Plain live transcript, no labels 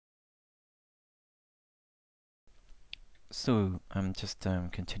So I'm just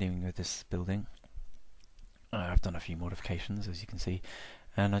continuing with this building. I've done a few modifications, as you can see,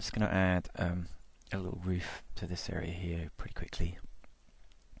 and I'm just going to add a little roof to this area here pretty quickly.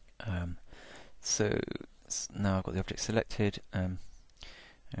 So now I've got the object selected. I'm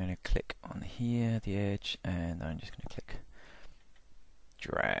going to click on here, the edge, and I'm just going to click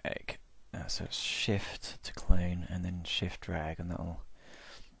drag. So shift to clone, and then shift drag, and that'll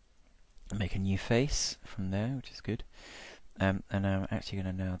make a new face from there, which is good. And I'm actually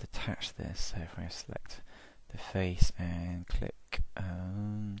going to now detach this. So if I select the face and click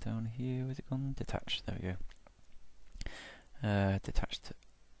down here, where's it gone? Detach. There we go. Detached.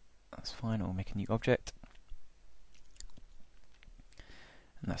 That's fine. It will make a new object,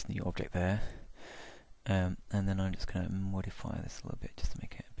 and that's the new object there. And then I'm just going to modify this a little bit just to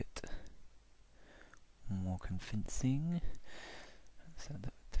make it a bit more convincing. So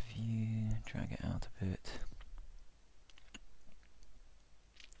the view, drag it out a bit.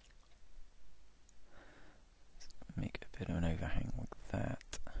 Make a bit of an overhang like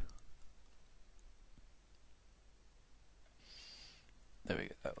that. There we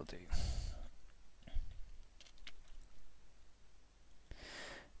go, that will do.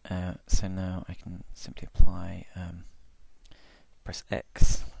 So now I can simply apply, press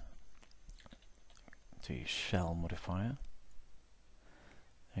X to shell modifier.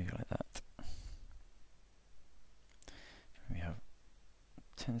 There you go, like that. We have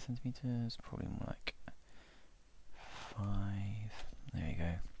 10 centimeters, probably more like 5. There you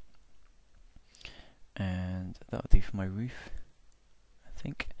go. And that'll do for my roof, I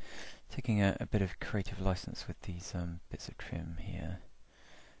think. Taking a bit of creative license with these bits of trim here.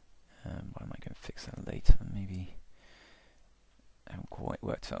 But I might go and fix that later. Maybe I haven't quite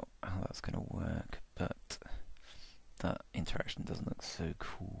worked out how that's going to work, but that interaction doesn't look so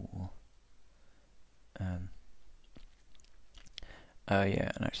cool.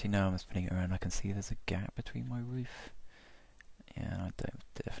 Yeah, and actually now I'm spinning it around, I can see there's a gap between my roof. Yeah, I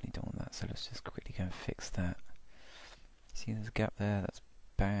definitely don't want that, so let's just quickly go and fix that. See, there's a gap there, that's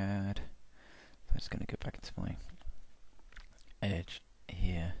bad. So I'm just going to go back into my edge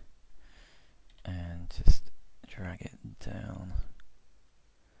here and just drag it down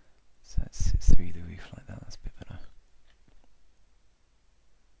so it sits through the roof like that. That's a bit better.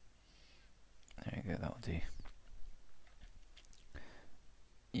 There you go, that'll do.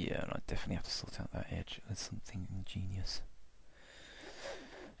 Yeah, and I definitely have to sort out that edge with something ingenious.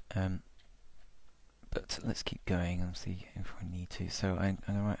 But let's keep going and see if I need to. So I'm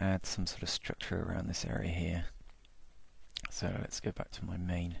going to add some sort of structure around this area here. So let's go back to my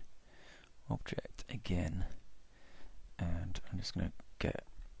main object again, and I'm just going to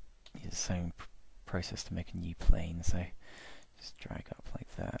use the same process to make a new plane. So just drag up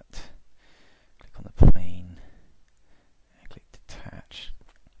like that, click on the plane, and click detach.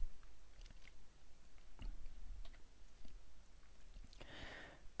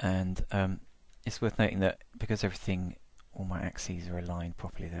 And it's worth noting that because all my axes are aligned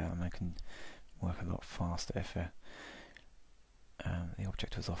properly there, I can work a lot faster if the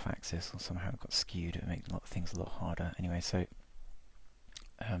object was off axis or somehow it got skewed. It would make things a lot harder. Anyway, so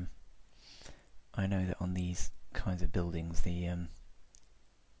I know that on these kinds of buildings, they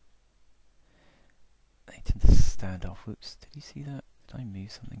tend to stand off. Whoops! Did you see that? Did I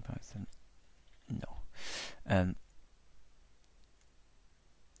move something by accident? No.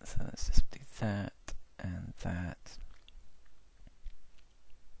 So let's just do that and that.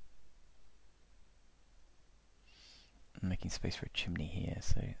 I'm making space for a chimney here,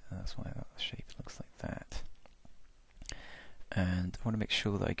 so that's why that shape looks like that. And I want to make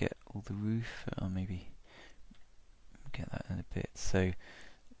sure that I get all the roof. I'll maybe get that in a bit. So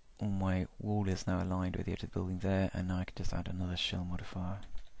all my wall is now aligned with the edge of the building there, and now I can just add another shell modifier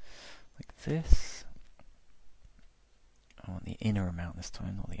like this. I want the inner amount this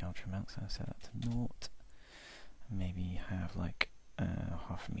time, not the outer amount, so I'll set that to 0. Maybe have like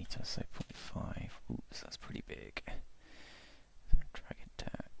half a meter, so 0.5. Oops, that's pretty big. So drag it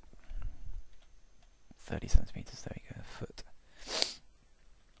down. 30 centimeters, there we go, a foot.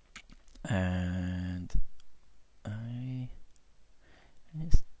 And I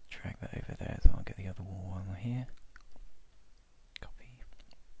just drag that over there, so I'll get the other wall one here. Copy.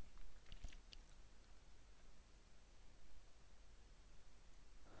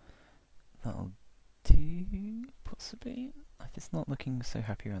 That'll do, possibly. If it's not looking so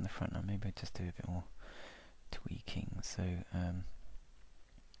happy around the front now, maybe I'll just do a bit more tweaking. So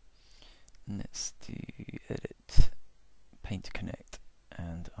let's do edit, paint to connect,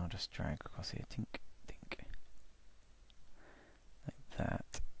 and I'll just drag across here, tink, tink, like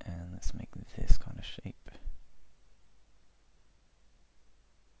that, and let's make this kind of shape.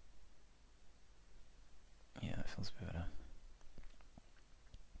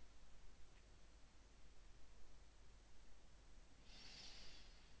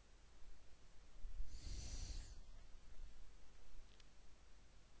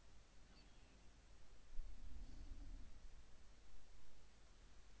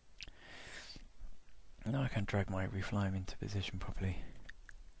 drag my roof line into position properly.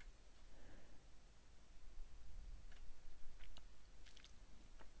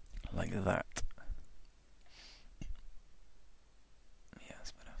 Like that. Yeah,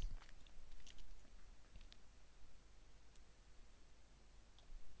 that's better.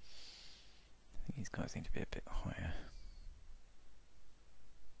 I think these guys need to be a bit higher.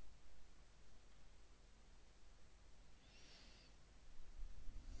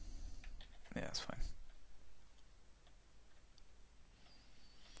 Yeah, that's fine.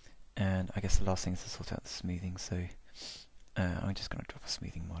 And I guess the last thing is to sort out the smoothing, so I'm just going to drop a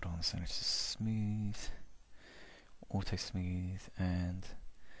smoothing mod on, so let's just smooth, auto smooth, and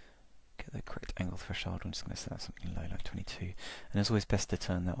get the correct angle threshold. I'm just going to set that something low, like 22. And it's always best to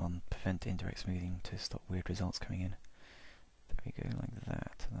turn that on, prevent indirect smoothing to stop weird results coming in. There we go, like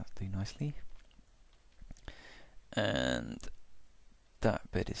that. That'll do nicely. And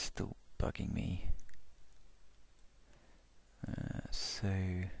that bit is still bugging me. So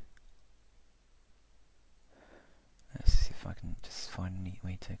let's see if I can just find a neat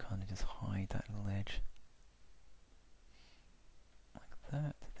way to kind of just hide that little edge. Like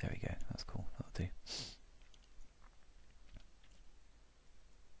that. There we go, that's cool, that'll do.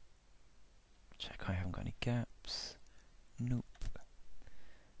 Check I haven't got any gaps. Nope.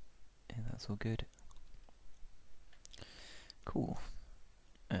 Yeah, that's all good. Cool.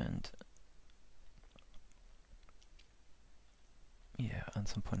 And yeah, at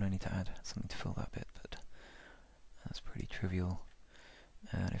some point I need to add something to fill that bit, but that's pretty trivial.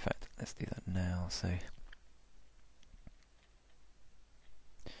 And in fact, let's do that now. So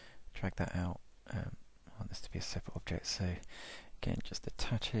drag that out. I want this to be a separate object, so again, just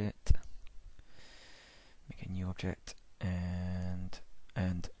attach it, make a new object, and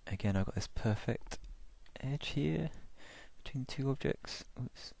again, I've got this perfect edge here between the two objects.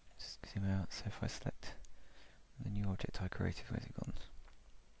 Oops, just zoom out. So if I select the new object I created, where's it gone?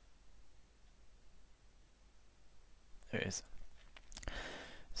 There it is.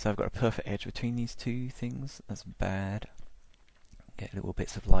 So I've got a perfect edge between these two things. That's bad. Get little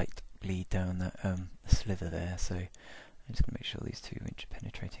bits of light bleed down that slither there, so I'm just going to make sure these two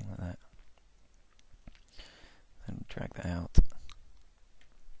interpenetrate.